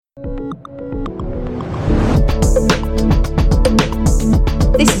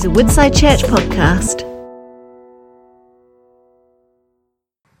is a Woodside Church podcast.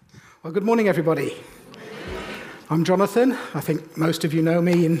 Well, good morning, everybody. I'm Jonathan. I think most of you know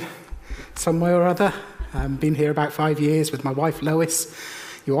me in some way or other. I've been here about 5 years with my wife, Lois.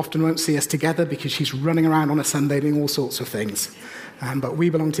 You often won't see us together because she's running around on a Sunday doing all sorts of things. But we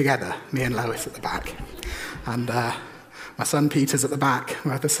belong together, me and Lois at the back. And my son Peter's at the back.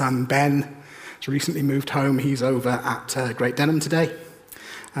 My other son, Ben, has recently moved home. He's over at Great Denham today.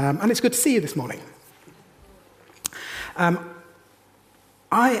 And it's good to see you this morning. I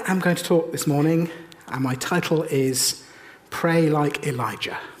am going to talk this morning, and my title is Pray Like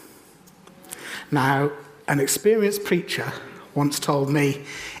Elijah. Now, an experienced preacher once told me,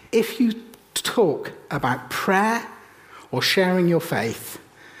 if you talk about prayer or sharing your faith,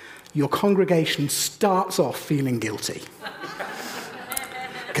 your congregation starts off feeling guilty.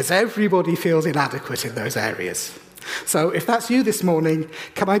 Because everybody feels inadequate in those areas. So if that's you this morning,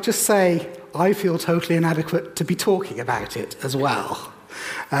 can I just say, I feel totally inadequate to be talking about it as well.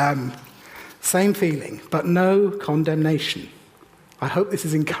 Same feeling, but no condemnation. I hope this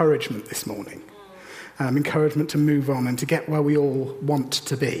is encouragement this morning. Encouragement to move on and to get where we all want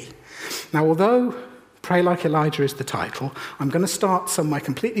to be. Now, although Pray Like Elijah is the title, I'm going to start somewhere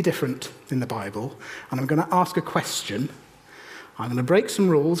completely different in the Bible, and I'm going to ask a question. I'm going to break some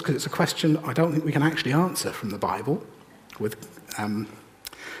rules because it's a question I don't think we can actually answer from the Bible with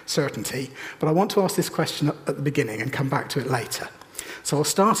certainty, but I want to ask this question at the beginning and come back to it later. So I'll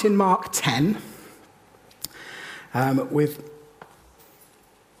start in Mark 10 with...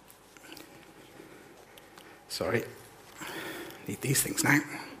 Sorry, need these things now.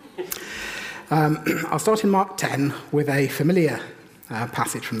 I'll start in Mark 10 with a familiar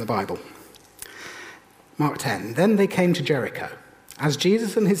passage from the Bible. Mark 10, then they came to Jericho. As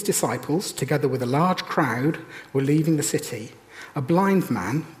Jesus and his disciples, together with a large crowd, were leaving the city, a blind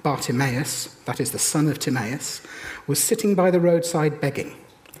man, Bartimaeus, that is the son of Timaeus, was sitting by the roadside begging.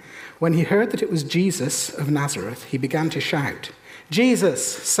 When he heard that it was Jesus of Nazareth, he began to shout, "Jesus,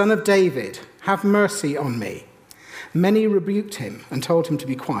 son of David, have mercy on me." Many rebuked him and told him to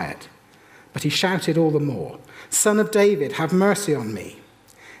be quiet, but he shouted all the more, "Son of David, have mercy on me."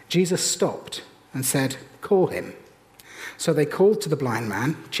 Jesus stopped and said, "Call him." So they called to the blind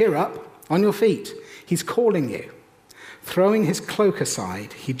man, "Cheer up, on your feet, he's calling you." Throwing his cloak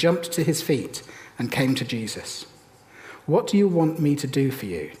aside, he jumped to his feet and came to Jesus. "What do you want me to do for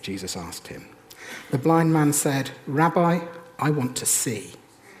you?" Jesus asked him. The blind man said, "Rabbi, I want to see."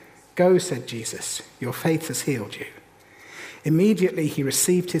 "Go," said Jesus, "your faith has healed you." Immediately he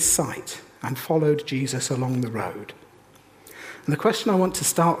received his sight and followed Jesus along the road. And the question I want to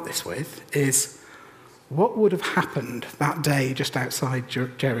start this with is, what would have happened that day just outside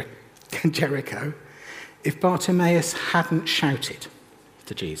Jericho if Bartimaeus hadn't shouted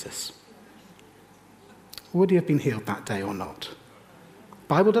to Jesus? Would he have been healed that day or not? The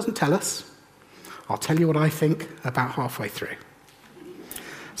Bible doesn't tell us. I'll tell you what I think about halfway through.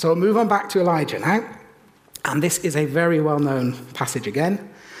 So we'll move on back to Elijah now. And this is a very well-known passage again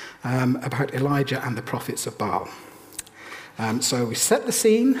about Elijah and the prophets of Baal. So we set the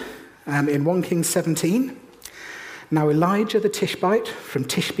scene in 1 Kings 17. Now Elijah the Tishbite from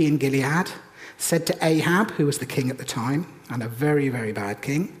Tishbe in Gilead said to Ahab, who was the king at the time, and a very, very bad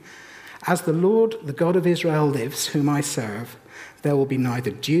king, "As the Lord, the God of Israel lives, whom I serve, there will be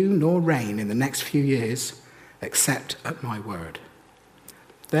neither dew nor rain in the next few years, except at my word."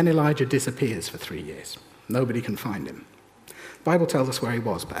 Then Elijah disappears for 3 years. Nobody can find him. The Bible tells us where he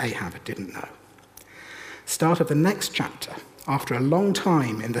was, but Ahab didn't know. Start of the next chapter. After a long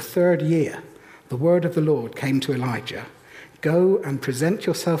time, in the 3rd year, the word of the Lord came to Elijah, "Go and present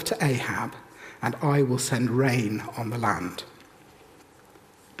yourself to Ahab, and I will send rain on the land."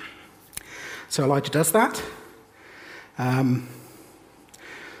 So Elijah does that.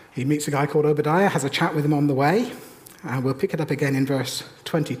 He meets a guy called Obadiah, has a chat with him on the way. We'll pick it up again in verse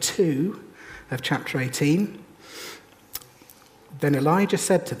 22 of chapter 18. Then Elijah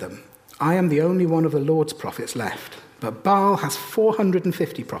said to them, "I am the only one of the Lord's prophets left, but Baal has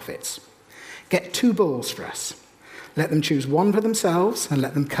 450 prophets. Get 2 bulls for us. Let them choose one for themselves and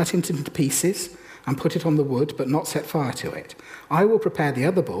let them cut it into pieces and put it on the wood, but not set fire to it. I will prepare the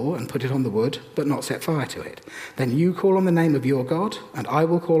other bull and put it on the wood, but not set fire to it. Then you call on the name of your God, and I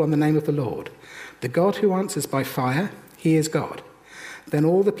will call on the name of the Lord. The God who answers by fire, he is God." Then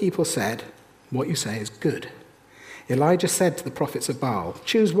all the people said, "What you say is good." Elijah said to the prophets of Baal,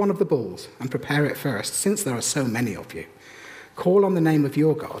 "Choose one of the bulls and prepare it first, since there are so many of you. Call on the name of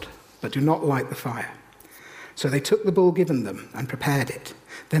your God, but do not light the fire." So they took the bull given them and prepared it.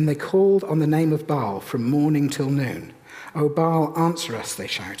 Then they called on the name of Baal from morning till noon. "O Baal, answer us," they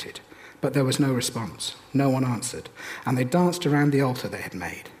shouted. But there was no response. No one answered, and they danced around the altar they had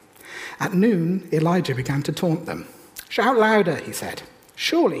made. At noon, Elijah began to taunt them. "Shout louder," he said.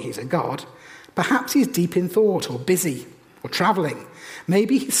 "Surely he's a god. Perhaps he's deep in thought or busy or traveling.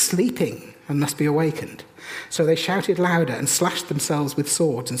 Maybe he's sleeping and must be awakened." So they shouted louder and slashed themselves with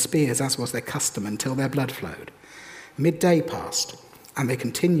swords and spears, as was their custom, until their blood flowed. Midday passed, and they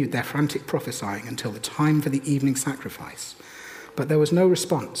continued their frantic prophesying until the time for the evening sacrifice. But there was no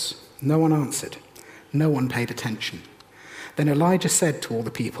response. No one answered. No one paid attention. Then Elijah said to all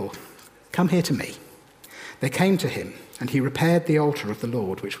the people, "Come here to me." They came to him, and he repaired the altar of the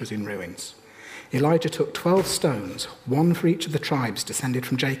Lord, which was in ruins. Elijah took 12 stones, one for each of the tribes descended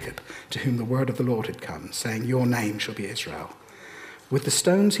from Jacob, to whom the word of the Lord had come, saying, "Your name shall be Israel." With the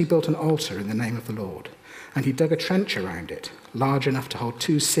stones he built an altar in the name of the Lord, and he dug a trench around it, large enough to hold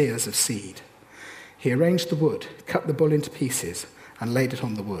 2 seahs of seed. He arranged the wood, cut the bull into pieces, and laid it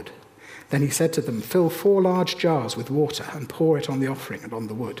on the wood. Then he said to them, "Fill 4 large jars with water and pour it on the offering and on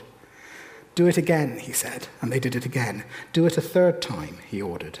the wood." "Do it again," he said, and they did it again. "Do it a 3rd time," he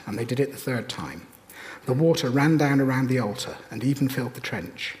ordered, and they did it the 3rd time. The water ran down around the altar and even filled the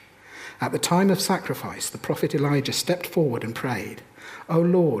trench. At the time of sacrifice, the prophet Elijah stepped forward and prayed, "O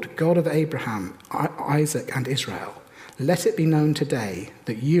Lord, God of Abraham, Isaac, and Israel, let it be known today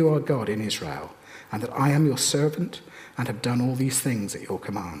that you are God in Israel, and that I am your servant and have done all these things at your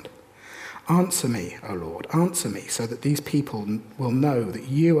command. Answer me, O Lord, answer me, so that these people will know that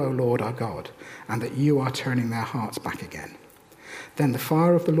you, O Lord, are God, and that you are turning their hearts back again." Then the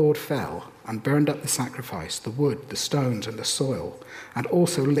fire of the Lord fell and burned up the sacrifice, the wood, the stones, and the soil, and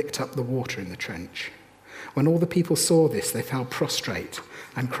also licked up the water in the trench. When all the people saw this, they fell prostrate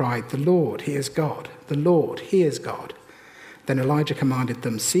and cried, "The Lord, he is God. The Lord, he is God." Then Elijah commanded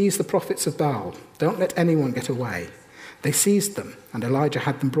them, "Seize the prophets of Baal. Don't let anyone get away." They seized them, and Elijah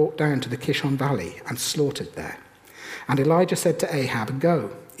had them brought down to the Kishon Valley and slaughtered there. And Elijah said to Ahab, "Go,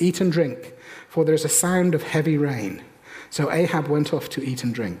 eat and drink, for there is a sound of heavy rain." So Ahab went off to eat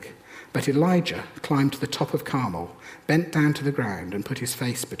and drink. But Elijah climbed to the top of Carmel, bent down to the ground, and put his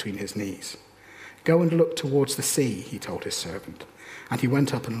face between his knees. "Go and look towards the sea," he told his servant. And he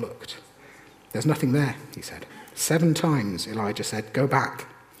went up and looked. "There's nothing there," he said. 7 times Elijah said, "Go back."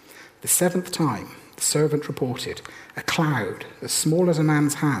 The 7th time, the servant reported, "A cloud as small as a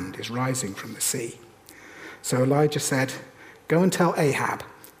man's hand is rising from the sea." So Elijah said, "Go and tell Ahab,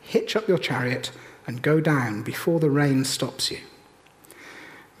 hitch up your chariot and go down before the rain stops you."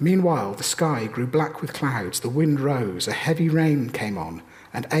 Meanwhile, the sky grew black with clouds, the wind rose, a heavy rain came on,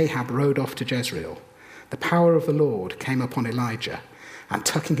 and Ahab rode off to Jezreel. The power of the Lord came upon Elijah, and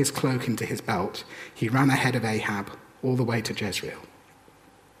tucking his cloak into his belt, he ran ahead of Ahab all the way to Jezreel.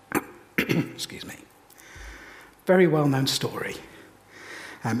 Excuse me. Very well-known story.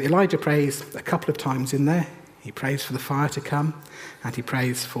 Elijah prays a couple of times in there. He prays for the fire to come, and he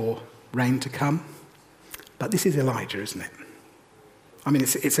prays for rain to come. But this is Elijah, isn't it? I mean,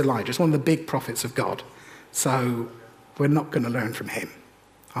 it's Elijah. It's one of the big prophets of God. So we're not going to learn from him,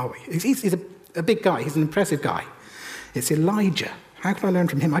 are we? He's a big guy. He's an impressive guy. It's Elijah. How can I learn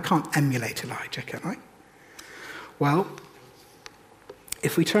from him? I can't emulate Elijah, can I? Well,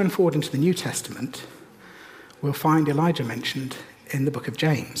 if we turn forward into the New Testament, we'll find Elijah mentioned in the book of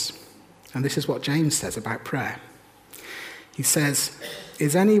James. And this is what James says about prayer. He says,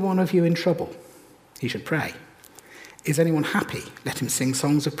 "Is any one of you in trouble? He should pray. Is anyone happy? Let him sing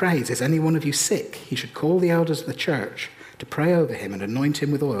songs of praise. Is any one of you sick? He should call the elders of the church to pray over him and anoint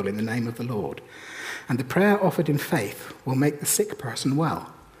him with oil in the name of the Lord. And the prayer offered in faith will make the sick person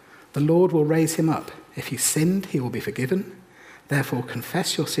well. The Lord will raise him up. If he sinned, he will be forgiven. Therefore,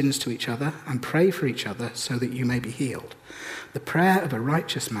 confess your sins to each other and pray for each other so that you may be healed. The prayer of a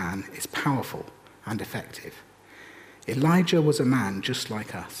righteous man is powerful and effective." Elijah was a man just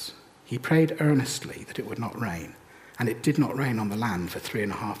like us. He prayed earnestly that it would not rain, and it did not rain on the land for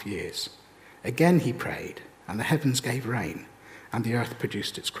 3.5 years. Again he prayed, and the heavens gave rain, and the earth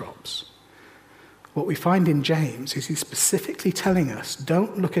produced its crops. What we find in James is he's specifically telling us,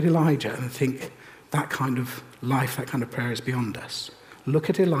 don't look at Elijah and think that kind of life, that kind of prayer is beyond us. Look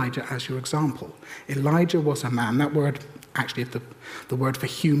at Elijah as your example. Elijah was a man. That word actually is the word for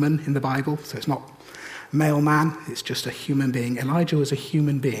human in the Bible, so it's not male man, it's just a human being. Elijah was a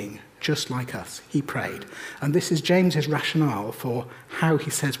human being, just like us. He prayed. And this is James's rationale for how he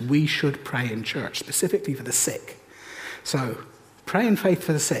says we should pray in church, specifically for the sick. So, pray in faith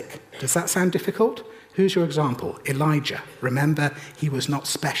for the sick. Does that sound difficult? Who's your example? Elijah. Remember, he was not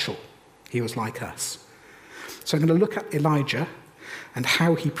special. He was like us. So I'm going to look at Elijah and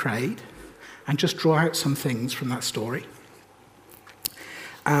how he prayed and just draw out some things from that story.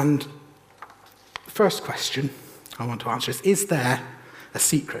 And the first question I want to answer is there a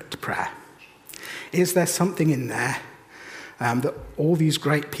secret to prayer? Is there something in there that all these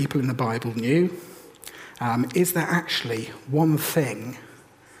great people in the Bible knew? Is there actually one thing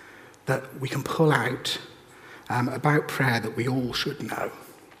that we can pull out about prayer that we all should know?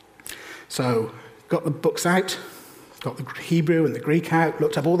 So, got the books out, got the Hebrew and the Greek out,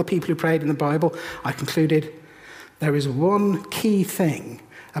 looked up all the people who prayed in the Bible. I concluded there is one key thing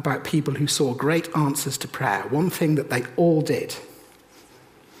about people who saw great answers to prayer, one thing that they all did.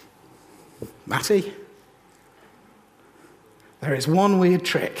 Matty? There is one weird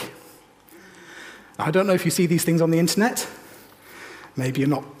trick. I don't know if you see these things on the internet. Maybe you're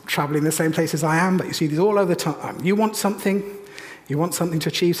not traveling the same place as I am, but you see these all over the time. You want something to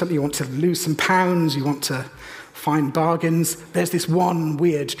achieve something, you want to lose some pounds, you want to find bargains. There's this one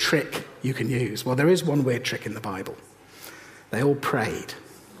weird trick you can use. Well, there is one weird trick in the Bible. They all prayed.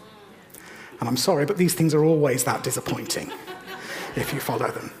 And I'm sorry, but these things are always that disappointing if you follow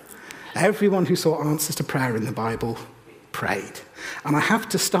them. Everyone who saw answers to prayer in the Bible prayed. And I have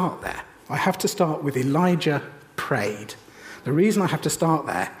to start there. I have to start with Elijah prayed. The reason I have to start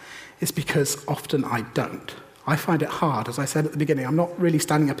there is because often I don't. I find it hard, as I said at the beginning. I'm not really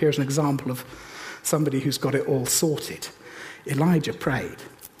standing up here as an example of somebody who's got it all sorted. Elijah prayed.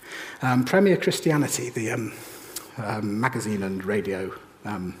 Premier Christianity, the magazine and radio,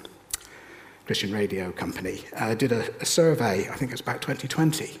 Christian radio company, did a survey, I think it was about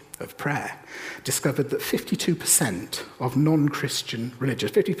 2020, of prayer, discovered that 52% of non-Christian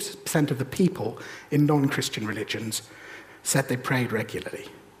religions, 50% of the people in non-Christian religions said they prayed regularly.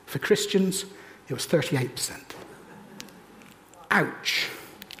 For Christians, it was 38%. Ouch.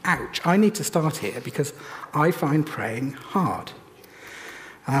 Ouch. I need to start here because I find praying hard.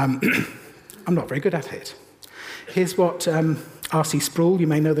 I'm not very good at it. Here's what R.C. Sproul, you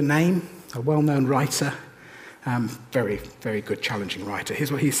may know the name, a well-known writer, very, very good, challenging writer.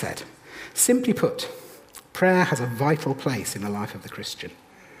 Here's what he said. Simply put, prayer has a vital place in the life of the Christian.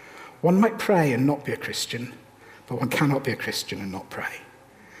 One might pray and not be a Christian, but one cannot be a Christian and not pray.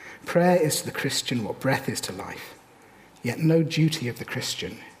 Prayer is to the Christian what breath is to life, yet no duty of the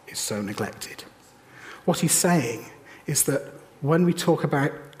Christian is so neglected. What he's saying is that when we talk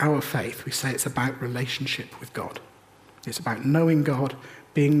about our faith, we say it's about relationship with God. It's about knowing God,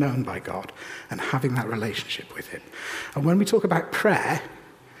 being known by God, and having that relationship with him. And when we talk about prayer,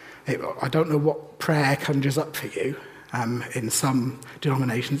 I don't know what prayer conjures up for you. In some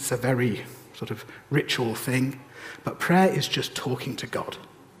denominations, it's a very sort of ritual thing. But prayer is just talking to God.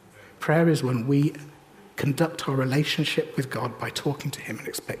 Prayer is when we conduct our relationship with God by talking to him and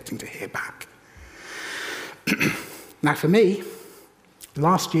expecting to hear back. Now, for me,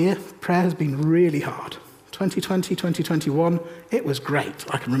 last year, prayer has been really hard. 2020, 2021, it was great.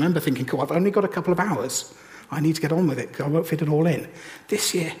 I can remember thinking, cool, I've only got a couple of hours. I need to get on with it because I won't fit it all in.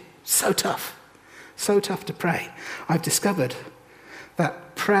 This year, so tough to pray. I've discovered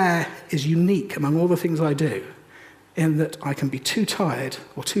that prayer is unique among all the things I do in that I can be too tired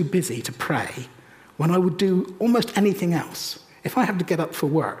or too busy to pray when I would do almost anything else. If I have to get up for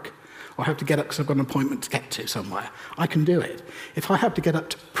work or I have to get up because I've got an appointment to get to somewhere, I can do it. If I have to get up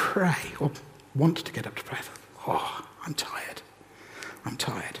to pray or want to get up to pray, I'm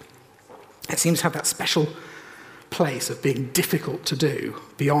tired. It seems to have that special place of being difficult to do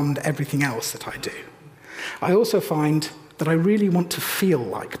beyond everything else that I do. I also find that I really want to feel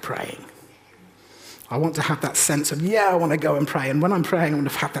like praying. I want to have that sense of, I want to go and pray. And when I'm praying, I want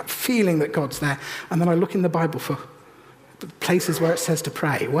to have that feeling that God's there. And then I look in the Bible for places where it says to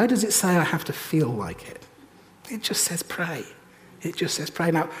pray. Where does it say I have to feel like it? It just says pray. It just says pray.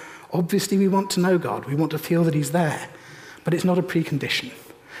 Now, obviously we want to know God. We want to feel that he's there. But it's not a precondition.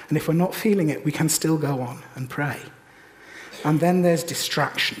 And if we're not feeling it, we can still go on and pray. And then there's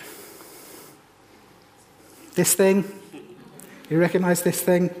distraction. This thing, you recognize this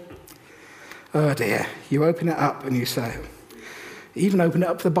thing? Oh dear, you open it up and you say, even open it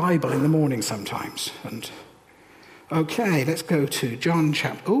up the Bible in the morning sometimes. And okay, let's go to John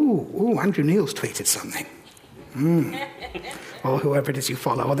chapter, Andrew Neil's tweeted something. Or whoever it is you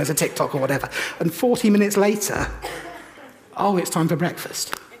follow, or there's a TikTok or whatever. And 40 minutes later, it's time for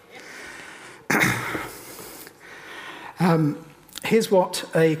breakfast. Here's what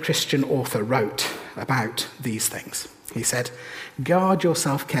a Christian author wrote about these things. He said, guard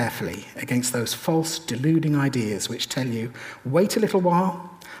yourself carefully against those false, deluding ideas which tell you, wait a little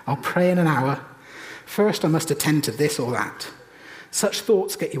while, I'll pray in an hour. First, I must attend to this or that. Such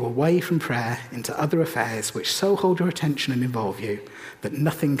thoughts get you away from prayer into other affairs which so hold your attention and involve you that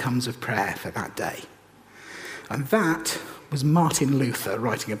nothing comes of prayer for that day. And that was Martin Luther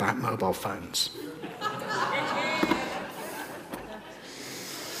writing about mobile phones.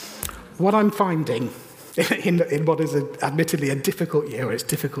 What I'm finding in what is admittedly a difficult year where it's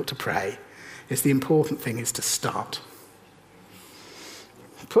difficult to pray is the important thing is to start.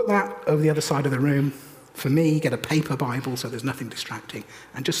 Put that over the other side of the room. For me, get a paper Bible so there's nothing distracting,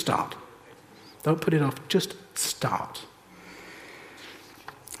 and just start. Don't put it off, just start.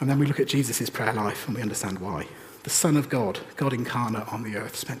 And then we look at Jesus' prayer life and we understand why. The Son of God, God incarnate on the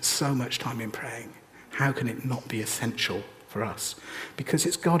earth, spent so much time in praying. How can it not be essential for us? Because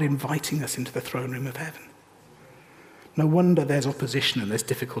it's God inviting us into the throne room of heaven. No wonder there's opposition and there's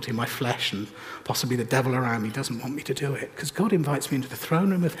difficulty in my flesh and possibly the devil around me doesn't want me to do it. Because God invites me into the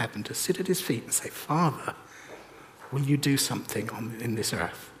throne room of heaven to sit at his feet and say, Father, will you do something in this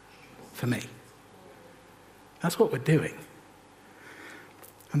earth for me? That's what we're doing.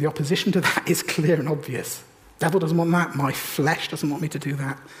 And the opposition to that is clear and obvious. The devil doesn't want that. My flesh doesn't want me to do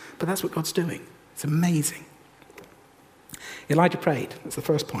that. But that's what God's doing. It's amazing. Elijah prayed. That's the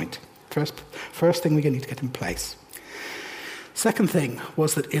first point. First thing we need to get in place. Second thing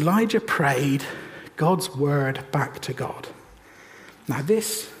was that Elijah prayed God's word back to God. Now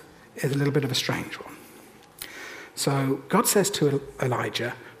this is a little bit of a strange one. So God says to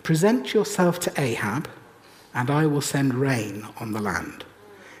Elijah, present yourself to Ahab and I will send rain on the land.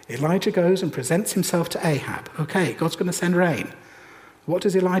 Elijah goes and presents himself to Ahab. Okay, God's going to send rain. What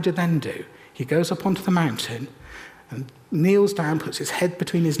does Elijah then do? He goes up onto the mountain and kneels down, puts his head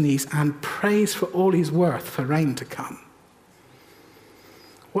between his knees and prays for all he's worth for rain to come.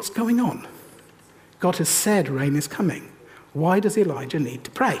 What's going on? God has said rain is coming. Why does Elijah need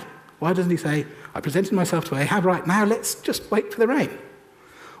to pray? Why doesn't he say, I presented myself to Ahab, right now let's just wait for the rain?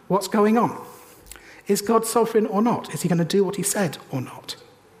 What's going on? Is God sovereign or not? Is he going to do what he said or not?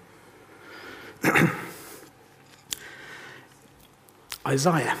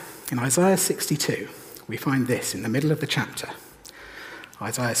 In Isaiah 62, we find this in the middle of the chapter.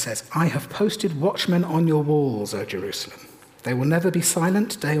 Isaiah says, I have posted watchmen on your walls, O Jerusalem. They will never be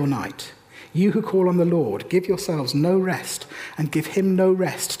silent day or night. You who call on the Lord, give yourselves no rest, and give him no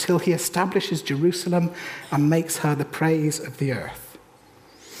rest till he establishes Jerusalem and makes her the praise of the earth.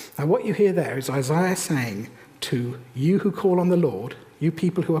 Now what you hear there is Isaiah saying to you who call on the Lord, you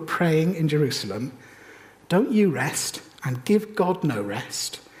people who are praying in Jerusalem, don't you rest and give God no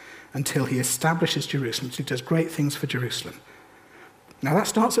rest until he establishes Jerusalem, until he does great things for Jerusalem. Now that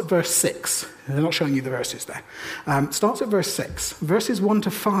starts at verse 6. They're not showing you the verses there. Starts at verse 6. Verses 1 to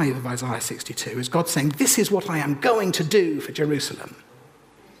 5 of Isaiah 62 is God saying, this is what I am going to do for Jerusalem.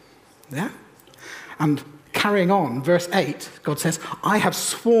 Yeah? And carrying on, verse 8, God says, I have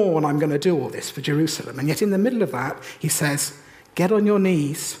sworn I'm going to do all this for Jerusalem. And yet in the middle of that, he says, get on your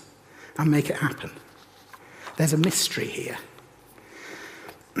knees and make it happen. There's a mystery here.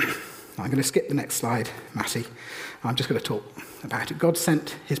 I'm going to skip the next slide, Matty. I'm just going to talk about it. God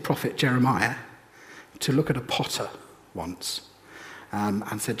sent his prophet Jeremiah to look at a potter once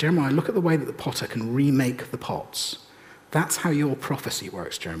and said, Jeremiah, look at the way that the potter can remake the pots. That's how your prophecy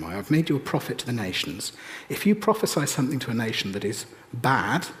works, Jeremiah. I've made you a prophet to the nations. If you prophesy something to a nation that is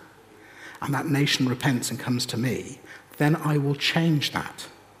bad and that nation repents and comes to me, then I will change that.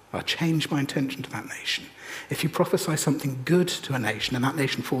 I'll change my intention to that nation. If you prophesy something good to a nation and that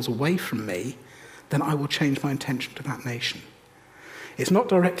nation falls away from me, then I will change my intention to that nation. It's not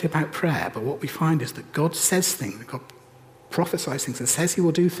directly about prayer, but what we find is that God says things, God prophesies things and says he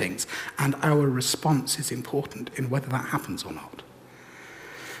will do things, and our response is important in whether that happens or not.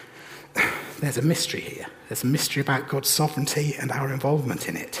 There's a mystery here. There's a mystery about God's sovereignty and our involvement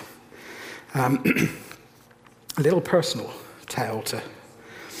in it. A little personal tale to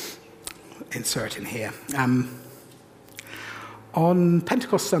insert in here. On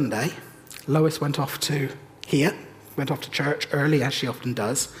Pentecost Sunday, Lois went off to church early, as she often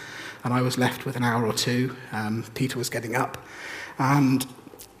does, and I was left with an hour or two. Peter was getting up, and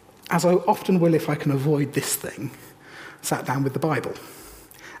as I often will if I can avoid this thing, sat down with the Bible.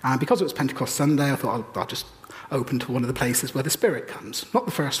 And because it was Pentecost Sunday, I thought I'll just open to one of the places where the Spirit comes. Not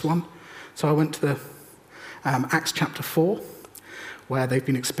the first one. So I went to the Acts chapter 4, where they've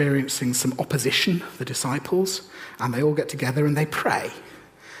been experiencing some opposition, the disciples, and they all get together and they pray.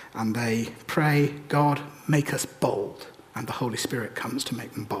 And they pray, God, make us bold. And the Holy Spirit comes to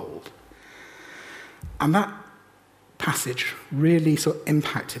make them bold. And that passage really sort of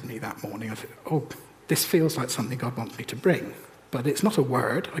impacted me that morning. I thought, this feels like something God wants me to bring. But it's not a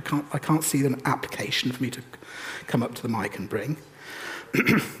word. I can't see an application for me to come up to the mic and bring.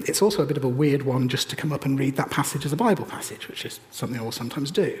 it's also a bit of a weird one just to come up and read that passage as a Bible passage, which is something I will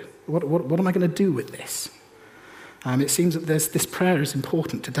sometimes do. What am I going to do with this? It seems that this prayer is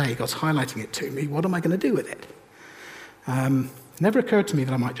important today. God's highlighting it to me. What am I going to do with it? It never occurred to me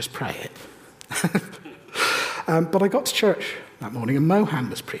that I might just pray it. But I got to church that morning and Mohan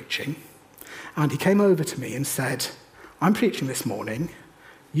was preaching, and he came over to me and said, I'm preaching this morning.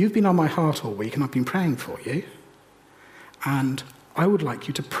 You've been on my heart all week and I've been praying for you. And I would like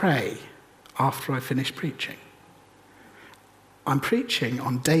you to pray after I finish preaching. I'm preaching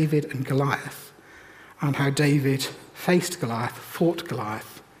on David and Goliath and how David faced Goliath, fought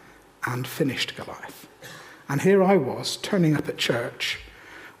Goliath, and finished Goliath. And here I was turning up at church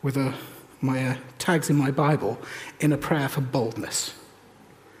with my tags in my Bible in a prayer for boldness.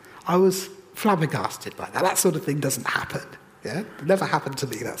 I was flabbergasted by that. That sort of thing doesn't happen. Yeah? It never happened to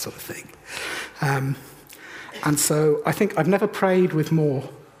me, that sort of thing. And so I think I've never prayed with more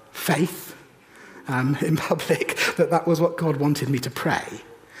faith in public that was what God wanted me to pray.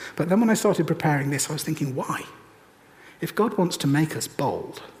 But then when I started preparing this, I was thinking, why? If God wants to make us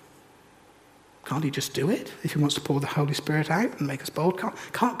bold, can't he just do it? If he wants to pour the Holy Spirit out and make us bold,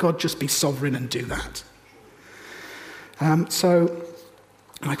 can't God just be sovereign and do that? So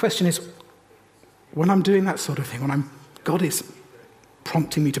my question is, when I'm doing that sort of thing, when God is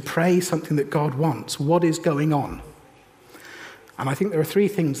prompting me to pray something that God wants, what is going on? And I think there are three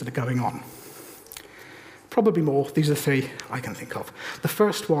things that are going on. Probably more. These are three I can think of. The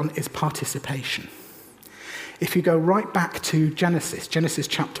first one is participation. If you go right back to Genesis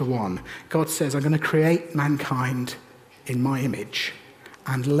chapter 1, God says, I'm going to create mankind in my image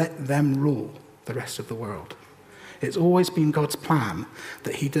and let them rule the rest of the world. It's always been God's plan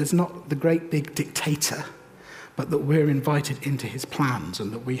that he does not the great big dictator, but that we're invited into his plans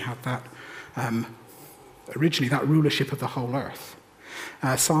and that we have that, originally, that rulership of the whole earth.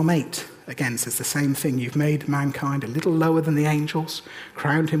 Psalm 8, again, says the same thing. You've made mankind a little lower than the angels,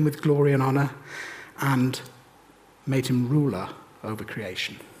 crowned him with glory and honor, and made him ruler over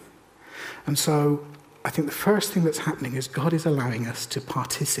creation. And so I think the first thing that's happening is God is allowing us to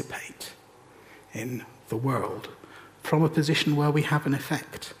participate in the world from a position where we have an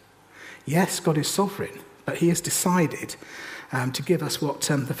effect. Yes, God is sovereign, but he has decided to give us what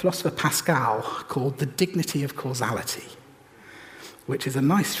the philosopher Pascal called the dignity of causality, which is a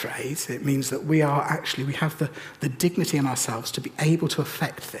nice phrase. It means that we have the dignity in ourselves to be able to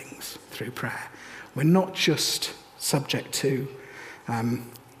affect things through prayer. We're not just subject to,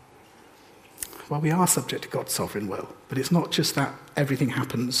 we are subject to God's sovereign will, but it's not just that everything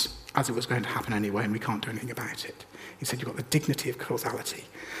happens as it was going to happen anyway and we can't do anything about it. He said you've got the dignity of causality.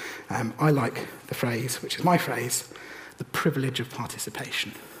 I like the phrase, which is my phrase, the privilege of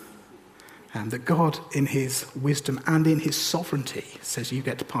participation. That God, in his wisdom and in his sovereignty, says you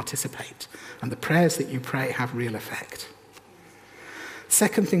get to participate. And the prayers that you pray have real effect.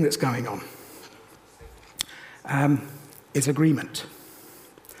 Second thing that's going on is agreement.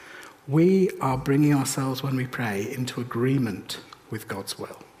 We are bringing ourselves, when we pray, into agreement with God's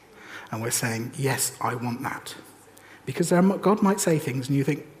will. And we're saying, yes, I want that. Because God might say things and you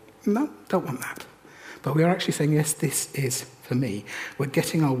think, no, don't want that. But we are actually saying, yes, this is for me. We're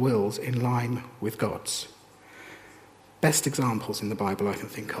getting our wills in line with God's. Best examples in the Bible I can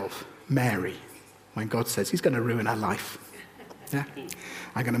think of. Mary, when God says he's going to ruin her life. Yeah?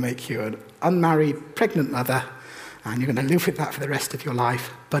 I'm going to make you an unmarried, pregnant mother, and you're going to live with that for the rest of your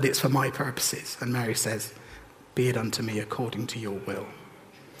life, but it's for my purposes. And Mary says, be it unto me according to your will.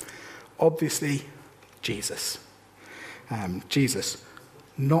 Obviously, Jesus. Jesus,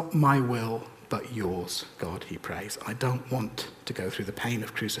 not my will, but yours, God, he prays. I don't want to go through the pain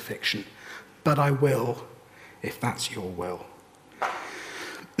of crucifixion, but I will, if that's your will.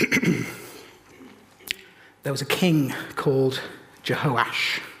 There was a king called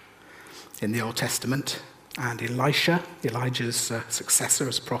Jehoash in the Old Testament, and Elijah's successor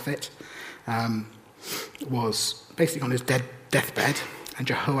as prophet, was basically on his deathbed, and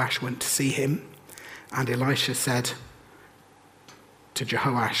Jehoash went to see him, and Elisha said to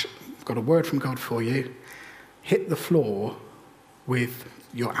Jehoash, I've got a word from God for you. Hit the floor with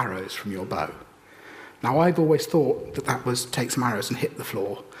your arrows from your bow. Now, I've always thought that was take some arrows and hit the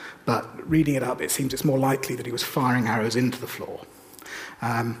floor, but reading it up, it seems it's more likely that he was firing arrows into the floor.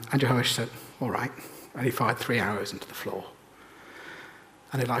 And Jehoash said, all right, and he fired 3 arrows into the floor.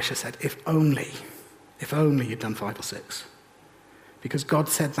 And Elisha said, if only you'd done 5 or 6, because God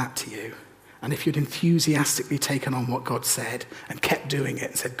said that to you. And if you'd enthusiastically taken on what God said and kept doing it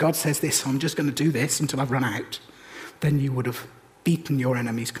and said, God says this, so I'm just going to do this until I've run out, then you would have beaten your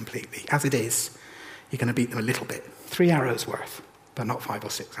enemies completely. As it is, you're going to beat them a little bit. 3 arrows worth. but not 5 or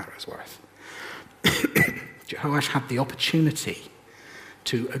 6 hours worth. Jehoash had the opportunity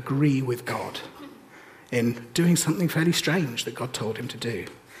to agree with God in doing something fairly strange that God told him to do,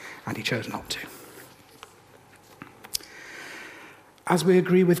 and he chose not to. As we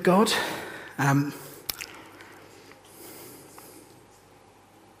agree with God,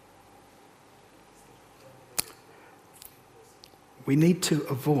 we need to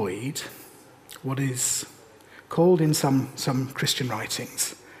avoid what is called in some Christian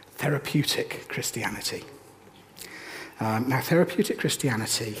writings therapeutic Christianity. Now, therapeutic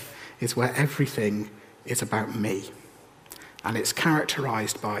Christianity is where everything is about me. And it's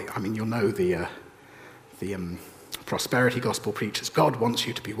characterized by, you'll know the prosperity gospel preachers. God wants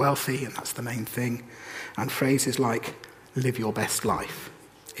you to be wealthy, and that's the main thing. And phrases like, live your best life.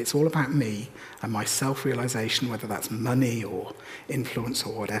 It's all about me and my self-realization, whether that's money or influence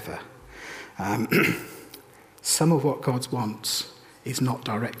or whatever. Some of what God wants is not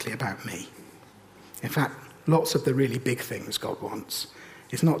directly about me. In fact, lots of the really big things God wants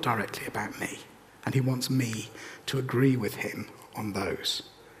is not directly about me. And he wants me to agree with him on those.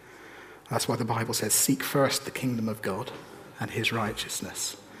 That's why the Bible says, seek first the kingdom of God and his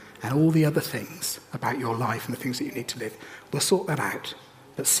righteousness. And all the other things about your life and the things that you need to live, we'll sort that out.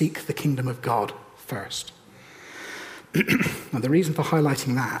 But seek the kingdom of God first. And the reason for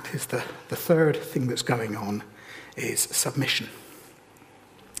highlighting that is the third thing that's going on is submission.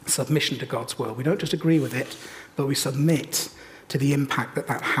 Submission to God's will. We don't just agree with it, but we submit to the impact that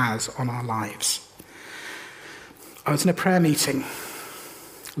that has on our lives. I was in a prayer meeting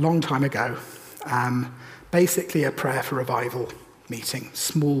a long time ago, basically a prayer for revival meeting,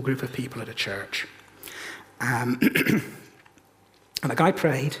 small group of people at a church. And a guy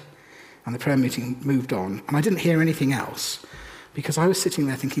prayed, and the prayer meeting moved on, and I didn't hear anything else, because I was sitting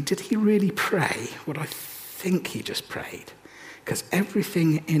there thinking, did he really pray what I think he just prayed? Because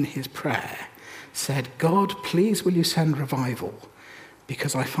everything in his prayer said, God, please will you send revival,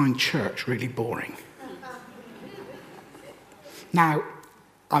 because I find church really boring. Now,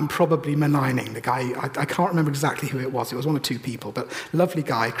 I'm probably maligning the guy. I can't remember exactly who it was. It was one or two people, but lovely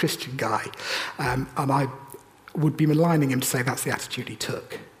guy, Christian guy. And I would be maligning him to say that's the attitude he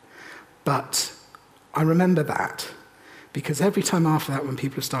took. But I remember that because every time after that when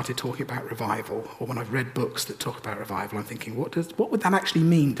people have started talking about revival, or when I've read books that talk about revival, I'm thinking, what would that actually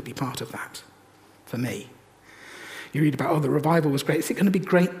mean to be part of that for me? You read about, the revival was great. Is it going to be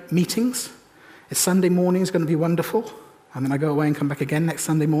great meetings? Is Sunday mornings going to be wonderful? And then I go away and come back again next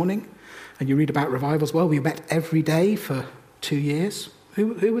Sunday morning, and you read about revivals. Well, we met every day for 2 years.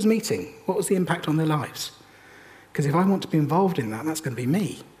 Who was meeting? What was the impact on their lives? Because if I want to be involved in that, that's going to be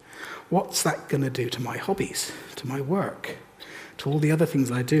me. What's that going to do to my hobbies, to my work, to all the other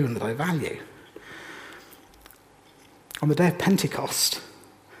things I do and that I value? On the day of Pentecost,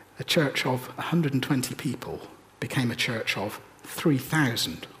 a church of 120 people became a church of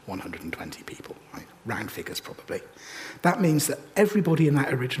 3,120 people. Right? Round figures, probably. That means that everybody in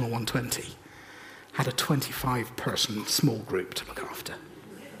that original 120 had a 25-person small group to look after.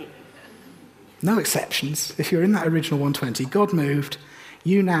 No exceptions. If you're in that original 120, God moved,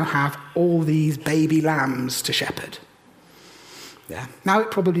 you now have all these baby lambs to shepherd. Yeah. Now, it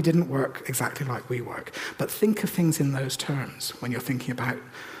probably didn't work exactly like we work, but think of things in those terms when you're thinking about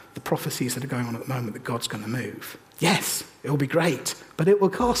the prophecies that are going on at the moment that God's going to move. Yes, it will be great, but it will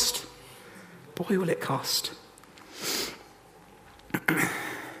cost. Boy, will it cost.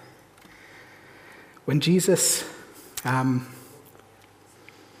 When Jesus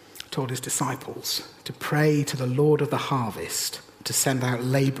told his disciples to pray to the Lord of the harvest to send out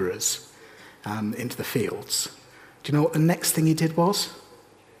labourers into the fields, do you know what the next thing he did was?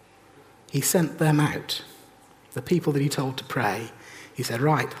 He sent them out. The people that he told to pray, he said,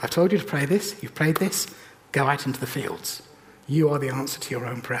 right, I've told you to pray this, you've prayed this, go out into the fields. You are the answer to your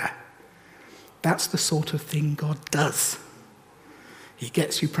own prayer. That's the sort of thing God does. He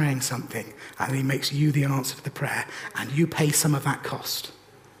gets you praying something, and he makes you the answer to the prayer, and you pay some of that cost.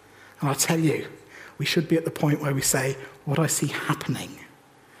 And I'll tell you, we should be at the point where we say, what I see happening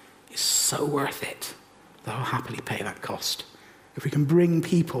is so worth it that I'll happily pay that cost. If we can bring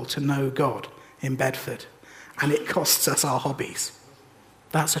people to know God in Bedford, and it costs us our hobbies,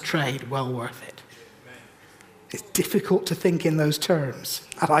 that's a trade well worth it. It's difficult to think in those terms,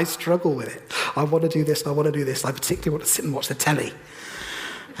 and I struggle with it. I want to do this, and I want to do this. I particularly want to sit and watch the telly,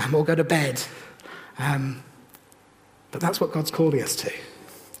 and we'll go to bed. But that's what God's calling us to.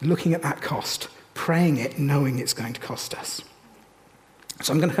 Looking at that cost, praying it, knowing it's going to cost us.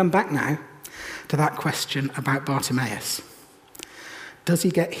 So I'm going to come back now to that question about Bartimaeus. Does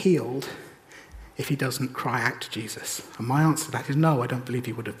he get healed if he doesn't cry out to Jesus? And my answer to that is no, I don't believe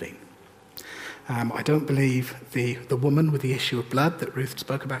he would have been. I don't believe the woman with the issue of blood that Ruth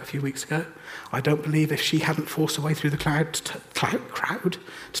spoke about a few weeks ago. I don't believe if she hadn't forced her way through the crowd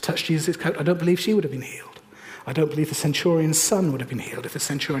to touch Jesus' coat, I don't believe she would have been healed. I don't believe the centurion's son would have been healed if the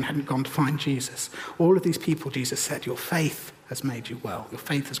centurion hadn't gone to find Jesus. All of these people, Jesus said, your faith has made you well. Your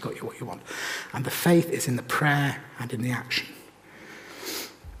faith has got you what you want. And the faith is in the prayer and in the action.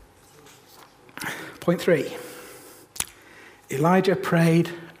 Point 3. Elijah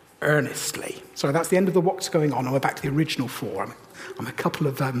prayed earnestly. Sorry, that's the end of the what's going on. And we're back to the original 4. I'm a couple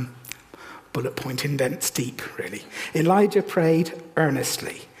of bullet point indents deep, really. Elijah prayed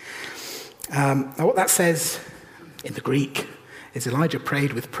earnestly. Now what that says in the Greek is Elijah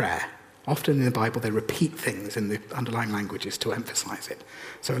prayed with prayer. Often in the Bible they repeat things in the underlying languages to emphasize it.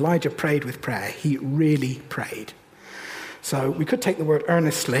 So Elijah prayed with prayer. He really prayed. So we could take the word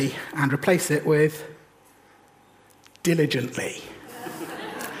earnestly and replace it with diligently.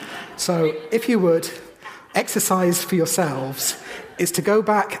 So if you would, exercise for yourselves is to go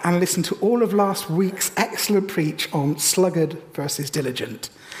back and listen to all of last week's excellent preach on sluggard versus diligent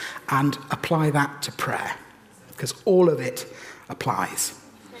and apply that to prayer, because all of it applies.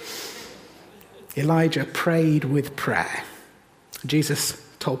 Elijah prayed with prayer. Jesus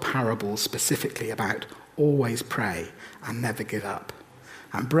told parables specifically about always pray and never give up.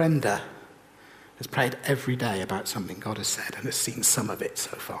 And Brenda has prayed every day about something God has said and has seen some of it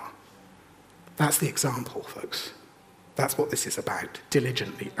so far. That's the example, folks. That's what this is about,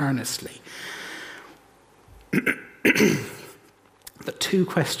 diligently, earnestly. The 2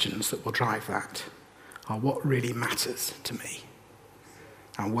 questions that will drive that are what really matters to me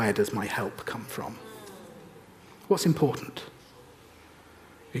and where does my help come from? What's important?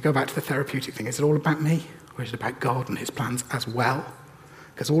 If you go back to the therapeutic thing, is it all about me or is it about God and his plans as well?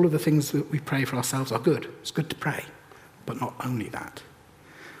 Because all of the things that we pray for ourselves are good. It's good to pray, but not only that.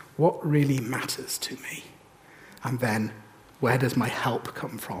 What really matters to me? And then, where does my help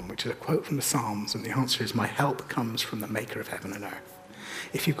come from? Which is a quote from the Psalms, and the answer is, my help comes from the maker of heaven and earth.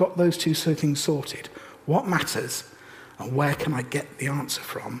 If you've got those 2 things sorted, what matters and where can I get the answer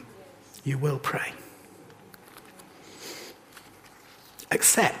from? You will pray.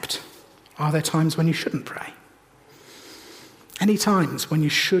 Except, are there times when you shouldn't pray? Any times when you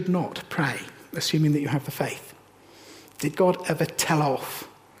should not pray, assuming that you have the faith? Did God ever tell off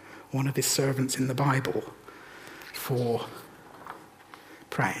one of his servants in the Bible for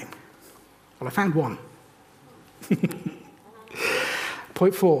praying? Well, I found one.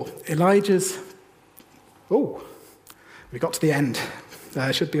 Point 4, Elijah's... Oh, we got to the end.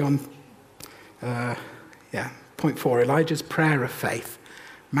 It should be on... Point 4, Elijah's prayer of faith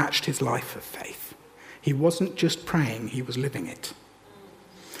matched his life of faith. He wasn't just praying, he was living it.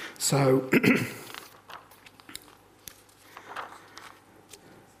 So...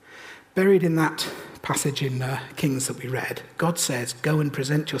 Buried in that passage in Kings that we read, God says, go and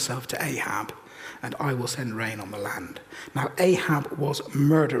present yourself to Ahab, and I will send rain on the land. Now, Ahab was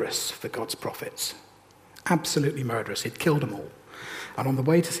murderous for God's prophets. Absolutely murderous. He'd killed them all. And on the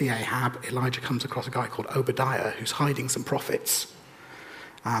way to see Ahab, Elijah comes across a guy called Obadiah who's hiding some prophets.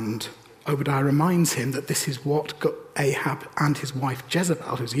 And Obadiah reminds him that this is what Ahab and his wife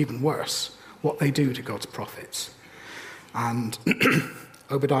Jezebel, who's even worse, what they do to God's prophets. And...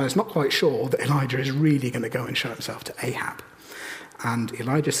 Obadiah is not quite sure that Elijah is really going to go and show himself to Ahab. And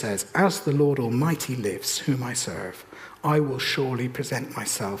Elijah says, as the Lord Almighty lives, whom I serve, I will surely present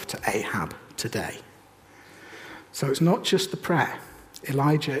myself to Ahab today. So it's not just the prayer.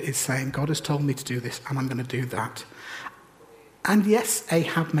 Elijah is saying, God has told me to do this, and I'm going to do that. And yes,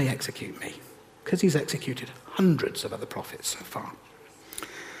 Ahab may execute me, because he's executed hundreds of other prophets so far.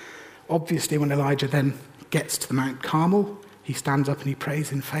 Obviously, when Elijah then gets to the Mount Carmel, he stands up and he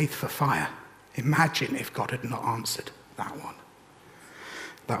prays in faith for fire. Imagine if God had not answered that one.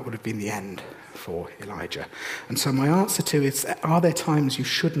 That would have been the end for Elijah. And so my answer to is, are there times you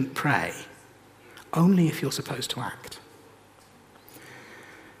shouldn't pray? Only if you're supposed to act.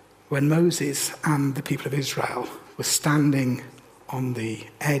 When Moses and the people of Israel were standing on the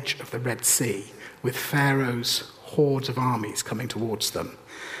edge of the Red Sea with Pharaoh's hordes of armies coming towards them,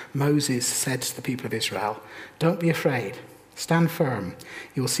 Moses said to the people of Israel, don't be afraid. Stand firm.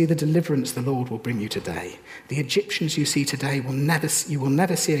 You will see the deliverance the Lord will bring you today. The Egyptians you see today you will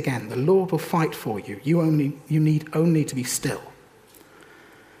never see again. The Lord will fight for you. You need only to be still.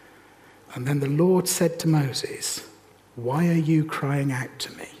 And then the Lord said to Moses, why are you crying out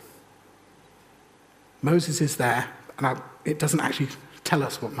to me? Moses is there, and it doesn't actually tell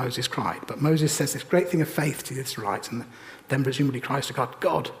us what Moses cried, but Moses says this great thing of faith to the Israelites, and then presumably cries to God,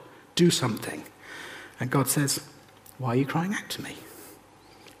 God, do something. And God says, why are you crying out to me?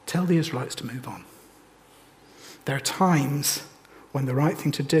 Tell the Israelites to move on. There are times when the right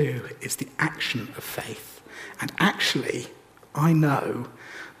thing to do is the action of faith. And actually, I know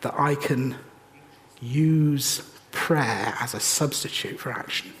that I can use prayer as a substitute for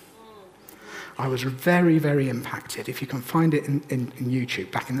action. I was very, very impacted, if you can find it in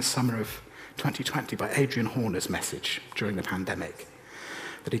YouTube, back in the summer of 2020, by Adrian Horner's message during the pandemic,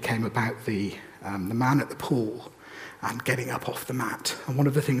 that he came about the man at the pool and getting up off the mat. And one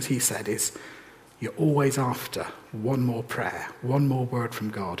of the things he said is, you're always after one more prayer, one more word from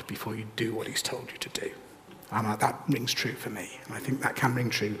God before you do what he's told you to do. And that rings true for me. And I think that can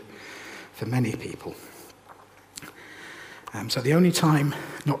ring true for many people. So the only time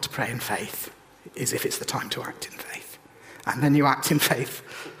not to pray in faith is if it's the time to act in faith. And then you act in faith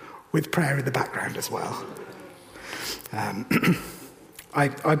with prayer in the background as well.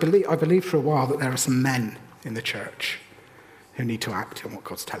 I believe for a while that there are some men in the church who need to act on what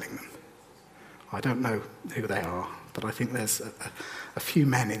God's telling them. I don't know who they are, but I think there's a few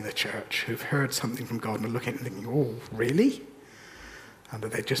men in the church who've heard something from God and are looking and thinking, oh, really? And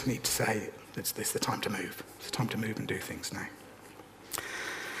that they just need to say, it's the time to move. It's the time to move and do things now.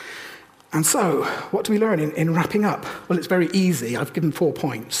 And so, what do we learn in wrapping up? Well, it's very easy. I've given 4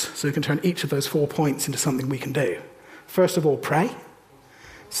 points, so we can turn each of those 4 points into something we can do. First of all, pray.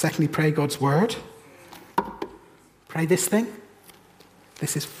 Secondly, pray God's word. Pray this thing.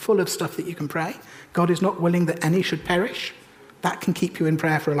 This is full of stuff that you can pray. God is not willing that any should perish. That can keep you in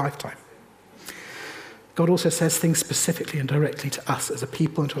prayer for a lifetime. God also says things specifically and directly to us as a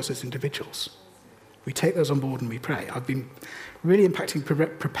people and to us as individuals. We take those on board and we pray. I've been really impacting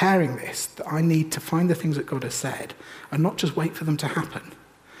preparing this, that I need to find the things that God has said and not just wait for them to happen,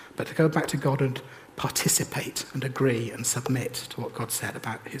 but to go back to God and participate and agree and submit to what God said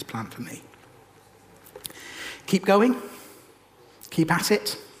about his plan for me. Keep going. Keep at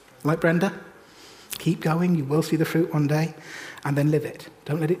it, like Brenda. Keep going. You will see the fruit one day. And then live it.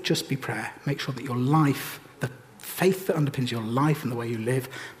 Don't let it just be prayer. Make sure that your life, the faith that underpins your life and the way you live,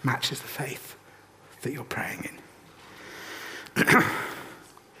 matches the faith that you're praying in.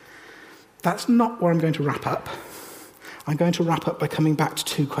 That's not where I'm going to wrap up. I'm going to wrap up by coming back to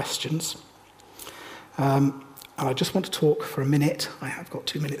 2 questions. And I just want to talk for a minute. I have got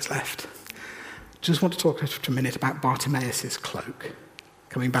 2 minutes left. Just want to talk for a minute about Bartimaeus' cloak.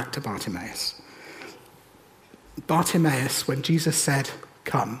 Coming back to Bartimaeus. Bartimaeus, when Jesus said,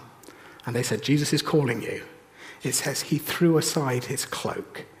 come, and they said, Jesus is calling you, it says he threw aside his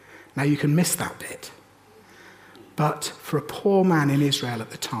cloak. Now you can miss that bit. But for a poor man in Israel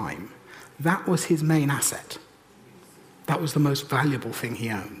at the time, that was his main asset. That was the most valuable thing he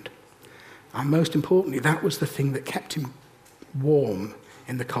owned. And most importantly, that was the thing that kept him warm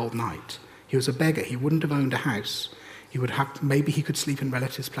in the cold night. He was a beggar. He wouldn't have owned a house. Maybe he could sleep in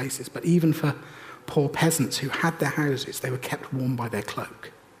relatives' places, but even for poor peasants who had their houses, they were kept warm by their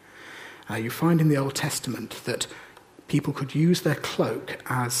cloak. You find in the Old Testament that people could use their cloak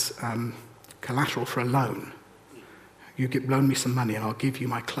as collateral for a loan. You loan me some money and I'll give you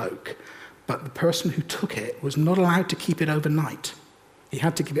my cloak. But the person who took it was not allowed to keep it overnight. He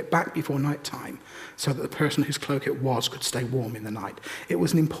had to give it back before night time so that the person whose cloak it was could stay warm in the night. It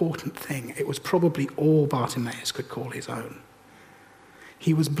was an important thing. It was probably all Bartimaeus could call his own.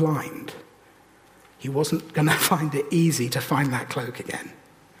 He was blind. He wasn't going to find it easy to find that cloak again.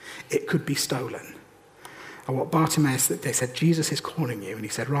 It could be stolen. And what Bartimaeus, they said, Jesus is calling you. And he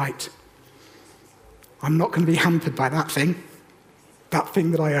said, right, I'm not going to be hampered by that thing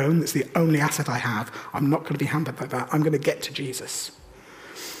that I own, that's the only asset I have. I'm not going to be hampered by that. I'm going to get to Jesus.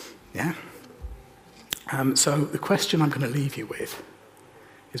 Yeah? So the question I'm going to leave you with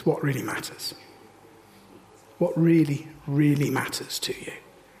is what really matters? What really, really matters to you?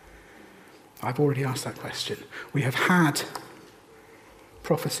 I've already asked that question. We have had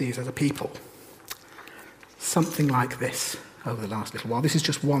prophecies as a people, something like this over the last little while. This is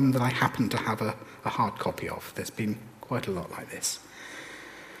just one that I happen to have a hard copy of. There's been quite a lot like this.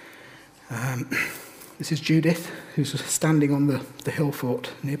 This is Judith, who's standing on the hill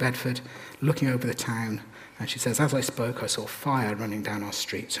fort near Bedford, looking over the town, and she says, as I spoke, I saw fire running down our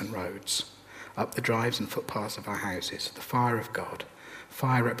streets and roads, up the drives and footpaths of our houses, the fire of God,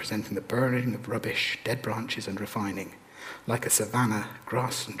 fire representing the burning of rubbish, dead branches and refining. Like a savanna,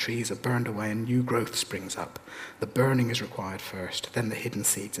 grass and trees are burned away and new growth springs up. The burning is required first, then the hidden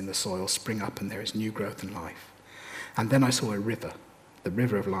seeds in the soil spring up and there is new growth and life. And then I saw a river, the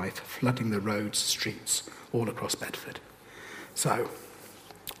river of life, flooding the roads, streets, all across Bedford. So,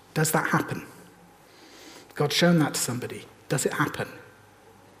 does that happen? God's shown that to somebody. Does it happen?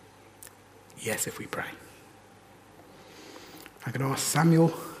 Yes, if we pray. I'm going to ask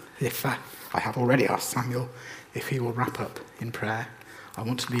Samuel, if I have already asked Samuel, if he will wrap up in prayer. I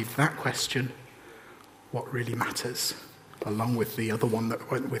want to leave that question, what really matters, along with the other one that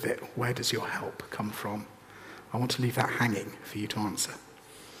went with it, where does your help come from? I want to leave that hanging for you to answer.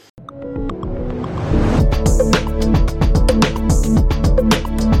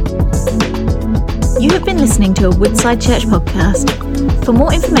 You have been listening to a Woodside Church podcast. For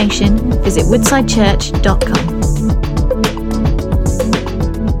more information, visit woodsidechurch.com.